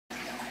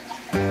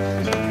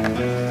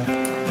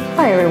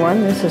Hi everyone,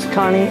 this is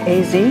Connie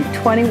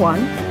AZ21.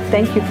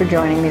 Thank you for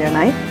joining me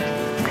tonight.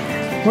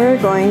 We're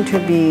going to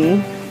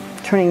be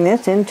turning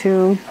this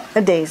into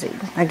a daisy.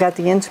 I got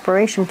the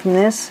inspiration from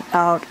this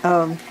out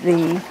of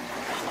the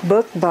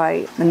book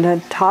by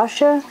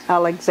Natasha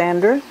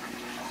Alexander,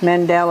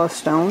 Mandala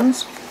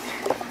Stones.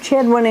 She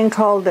had one in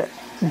called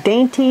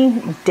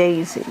Dainty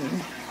Daisy.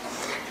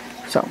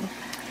 So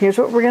here's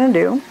what we're going to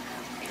do.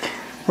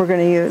 We're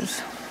going to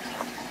use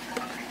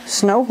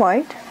Snow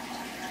White,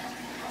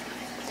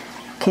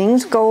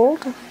 King's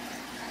Gold,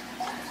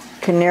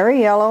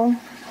 Canary Yellow,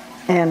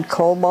 and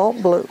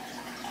Cobalt Blue.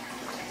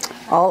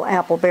 All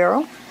apple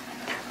barrel.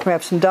 We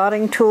have some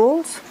dotting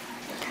tools.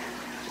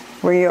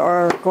 We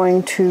are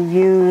going to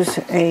use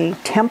a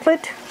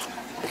template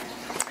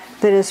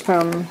that is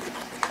from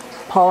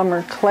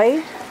Polymer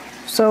Clay.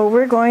 So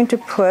we're going to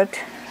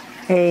put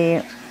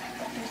a,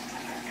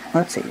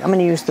 let's see, I'm going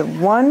to use the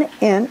 1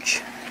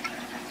 inch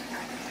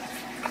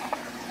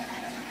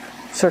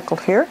circle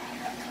here.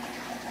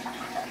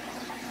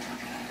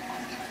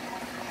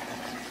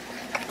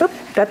 Oop,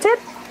 that's it.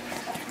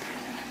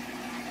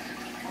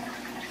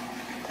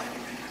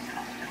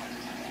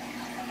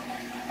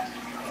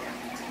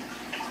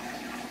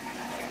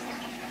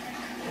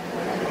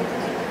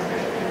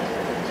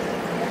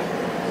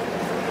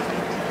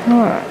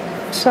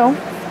 Alright, so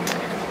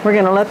we're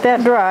going to let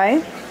that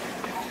dry,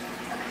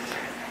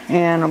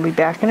 and I'll be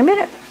back in a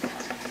minute.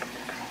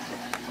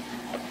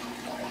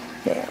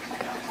 There we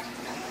go.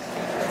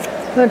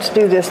 Let's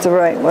do this the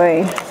right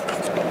way.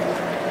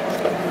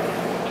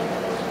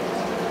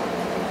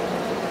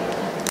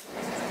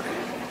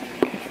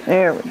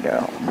 There we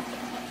go.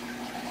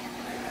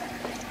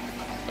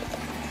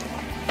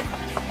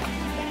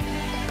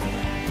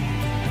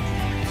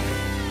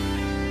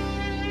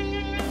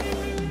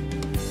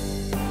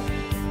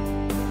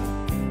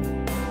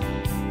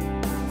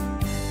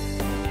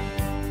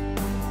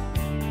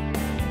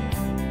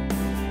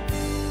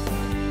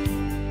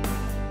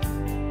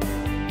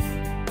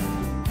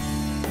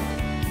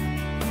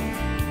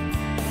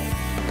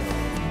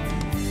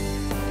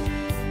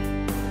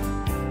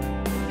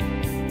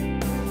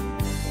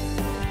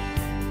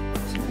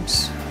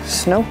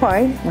 Snow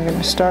White, we're going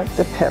to start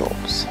the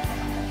petals.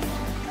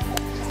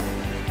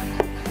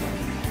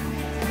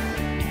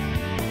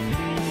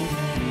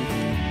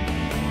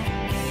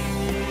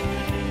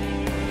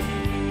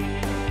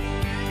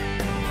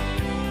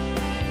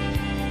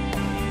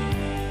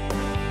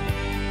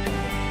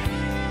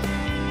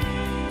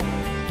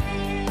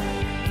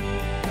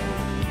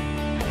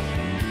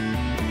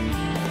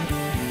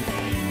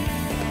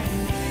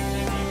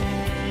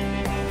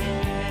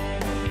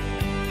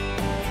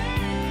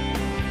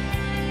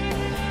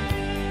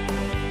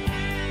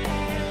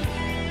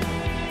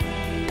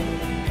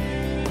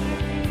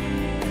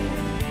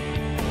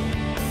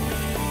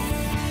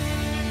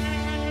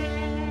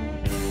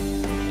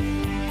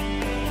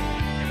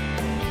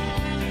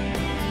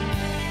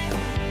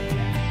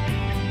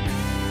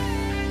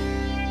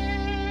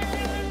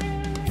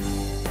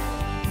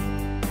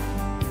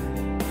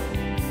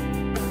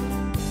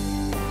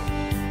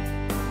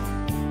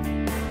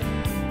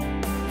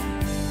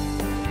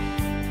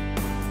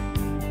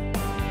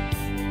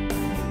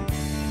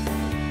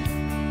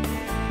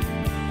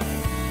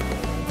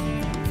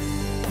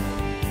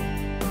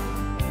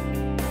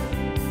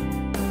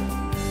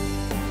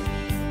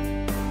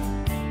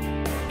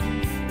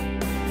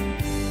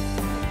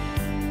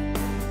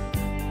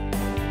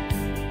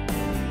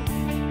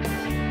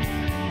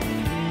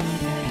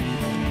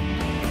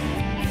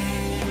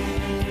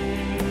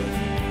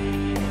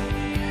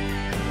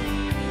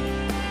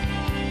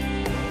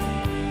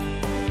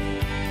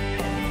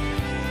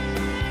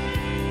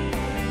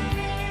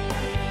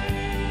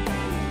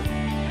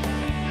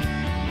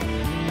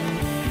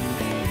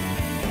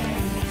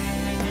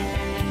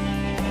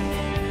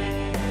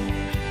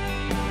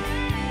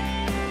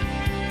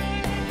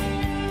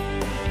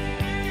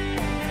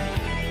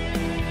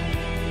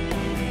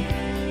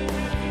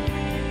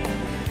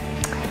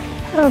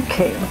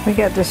 Okay, we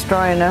got this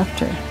dry enough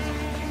to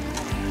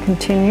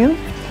continue.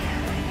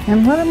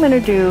 And what I'm going to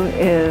do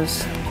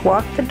is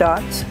walk the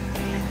dots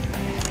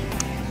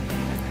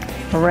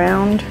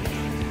around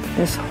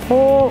this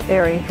whole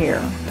area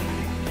here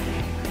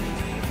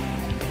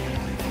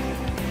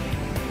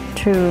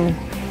to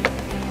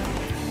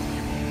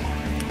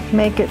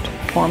make it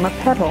form a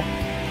petal.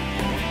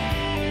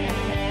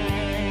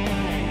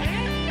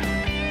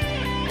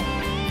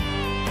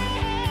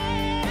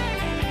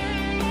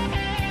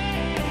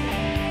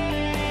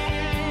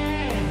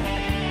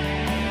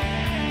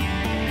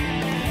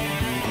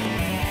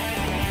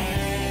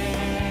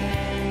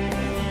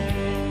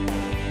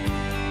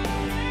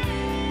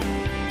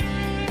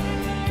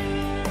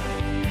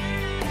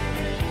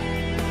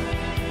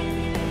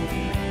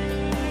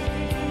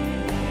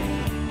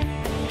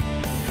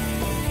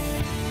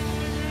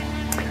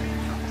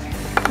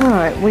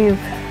 Alright, we've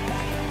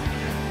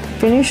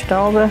finished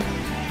all the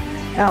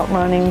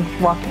outlining,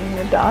 walking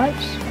the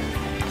dots.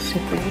 Let's see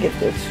if we can get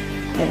this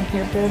in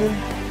here better.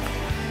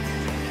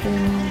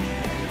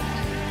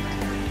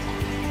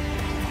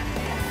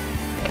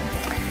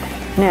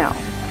 Now,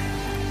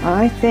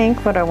 I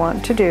think what I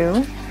want to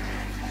do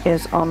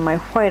is on my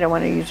white, I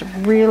want to use a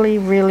really,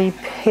 really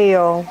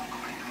pale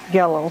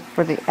yellow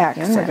for the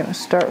accent. And we're going to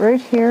start right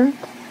here.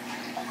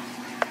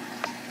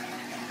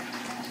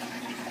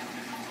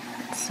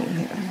 Let's see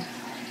here.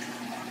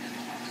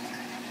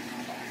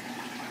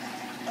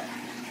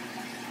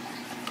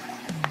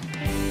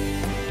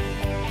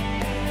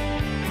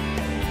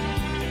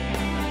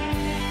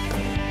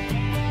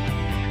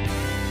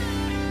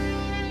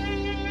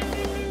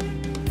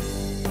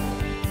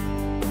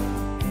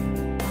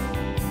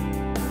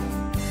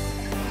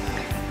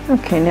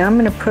 Okay, now I'm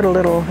going to put a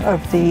little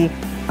of the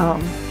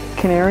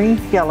canary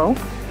yellow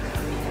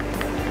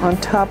on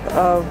top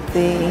of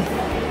the,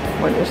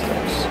 what is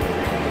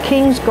this?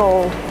 King's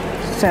Gold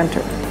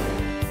Center.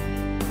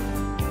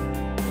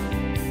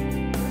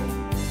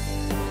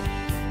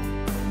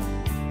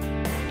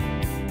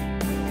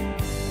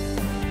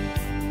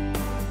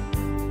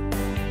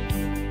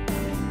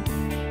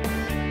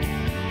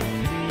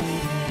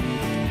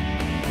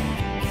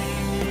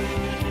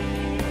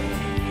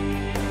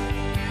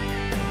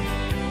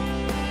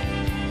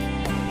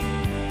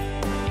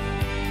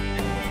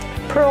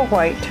 Pearl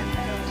white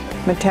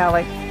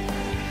metallic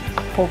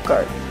folk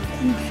art.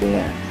 You see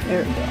that?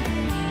 There we go.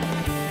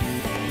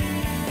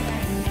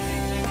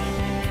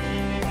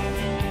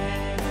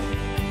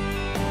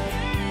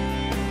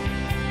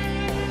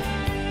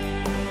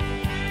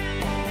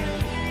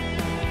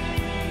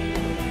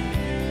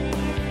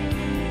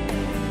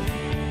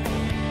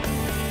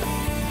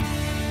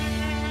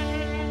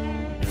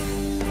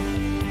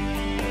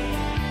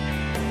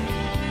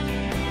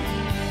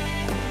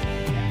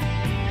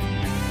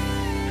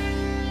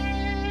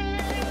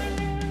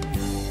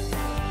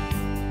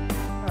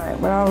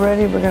 We're all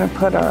ready. We're going to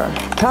put our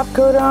top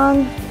coat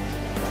on.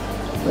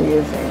 We're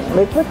using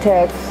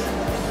Liquitex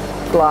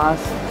Gloss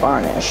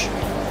Varnish.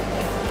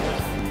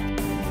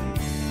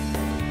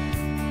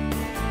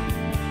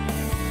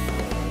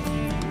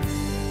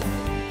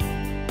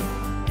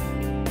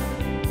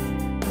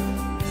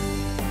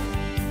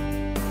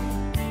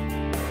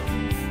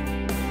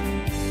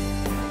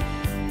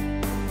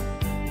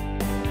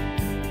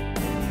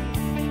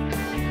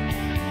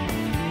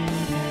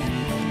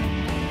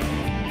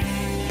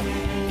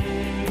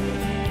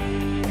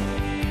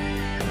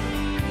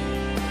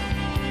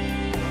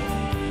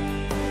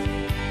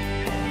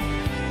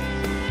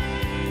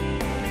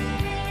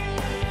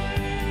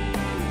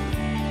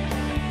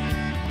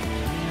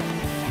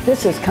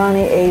 This is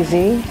Connie AZ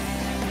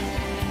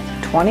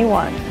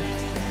 21.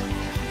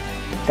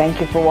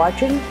 Thank you for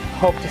watching.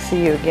 Hope to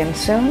see you again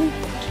soon.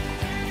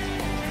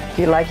 If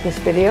you like this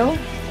video,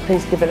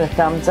 please give it a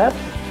thumbs up.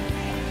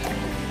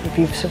 If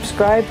you've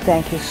subscribed,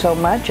 thank you so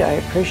much. I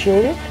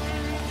appreciate it.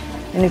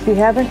 And if you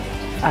haven't,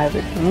 I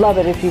would love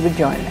it if you would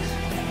join us.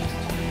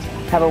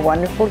 Have a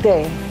wonderful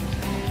day.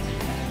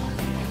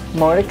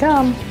 More to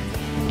come.